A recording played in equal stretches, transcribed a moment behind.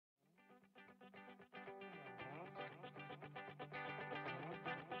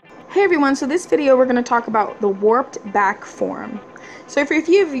Hey everyone, so this video we're going to talk about the warped back form. So for a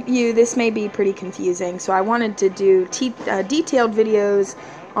few of you this may be pretty confusing, so I wanted to do detailed videos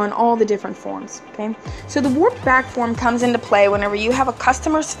on all the different forms. Okay, so the warped back form comes into play whenever you have a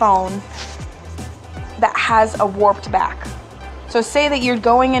customer's phone that has a warped back. So say that you're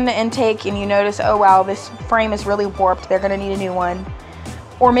going into InTake and you notice, oh wow, this frame is really warped, they're going to need a new one.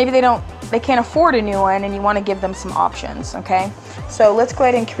 Or maybe they can't afford a new one and you want to give them some options, okay? So let's go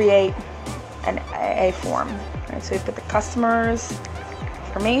ahead and create a form. All right, so we put the customer's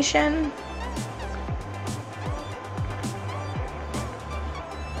information.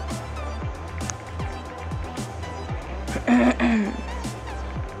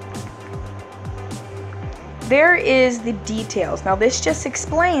 There is the details. Now this just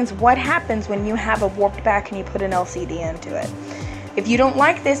explains what happens when you have a warped back and you put an LCD into it. If you don't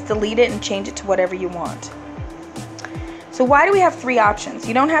like this, delete it and change it to whatever you want. So why do we have three options?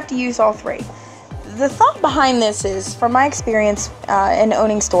 You don't have to use all three. The thought behind this is, from my experience in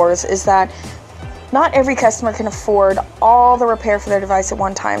owning stores, is that not every customer can afford all the repair for their device at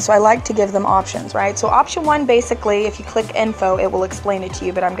one time, so I like to give them options, right? So option one, basically, if you click info, it will explain it to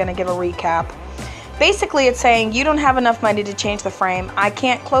you, but I'm going to give a recap. Basically, it's saying you don't have enough money to change the frame. I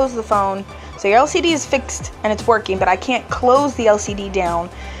can't close the phone. So your LCD is fixed and it's working, but I can't close the LCD down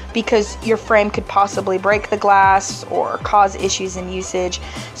because your frame could possibly break the glass or cause issues in usage.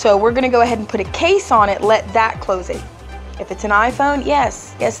 So we're going to go ahead and put a case on it, let that close it. If it's an iPhone,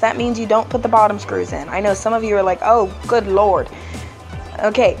 yes, that means you don't put the bottom screws in. I know some of you are like, oh, good Lord.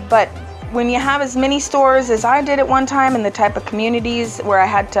 Okay, but when you have as many stores as I did at one time and the type of communities where I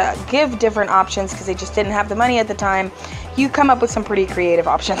had to give different options because they just didn't have the money at the time, you come up with some pretty creative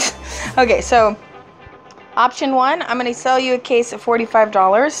options. Okay, so option one, I'm going to sell you a case at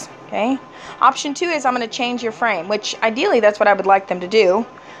 $45. Okay. Option two is I'm going to change your frame, which ideally that's what I would like them to do.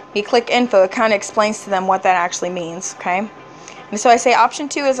 You click info, it kind of explains to them what that actually means. Okay. And so I say option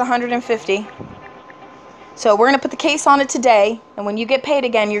two is $150. So we're going to put the case on it today, and when you get paid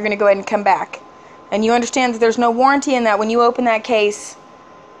again, you're going to go ahead and come back. And you understand that there's no warranty in that. When you open that case,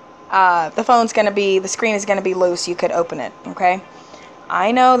 the screen is going to be loose. You could open it, okay?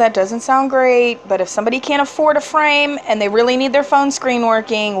 I know that doesn't sound great, but if somebody can't afford a frame and they really need their phone screen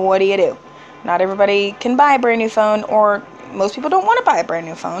working, what do? Not everybody can buy a brand new phone, or most people don't want to buy a brand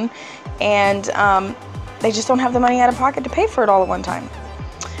new phone, and they just don't have the money out of pocket to pay for it all at one time.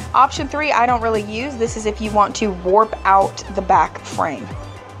 Option three, I don't really use. This is if you want to warp out the back frame.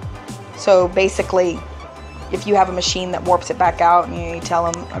 So basically, if you have a machine that warps it back out and you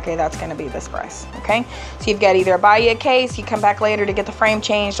tell them, okay, that's going to be this price, okay? So you've got either buy you a case, you come back later to get the frame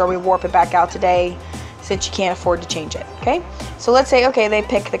changed, or we warp it back out today since you can't afford to change it, okay? So let's say, okay, they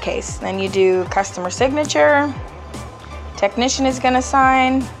pick the case. Then you do customer signature, technician is going to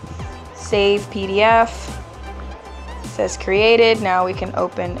sign, save PDF. Says created. Now we can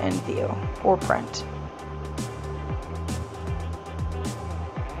open and view or print.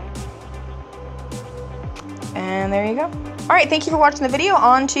 And there you go. All right, thank you for watching the video.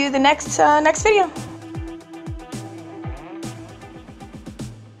 On to the next video.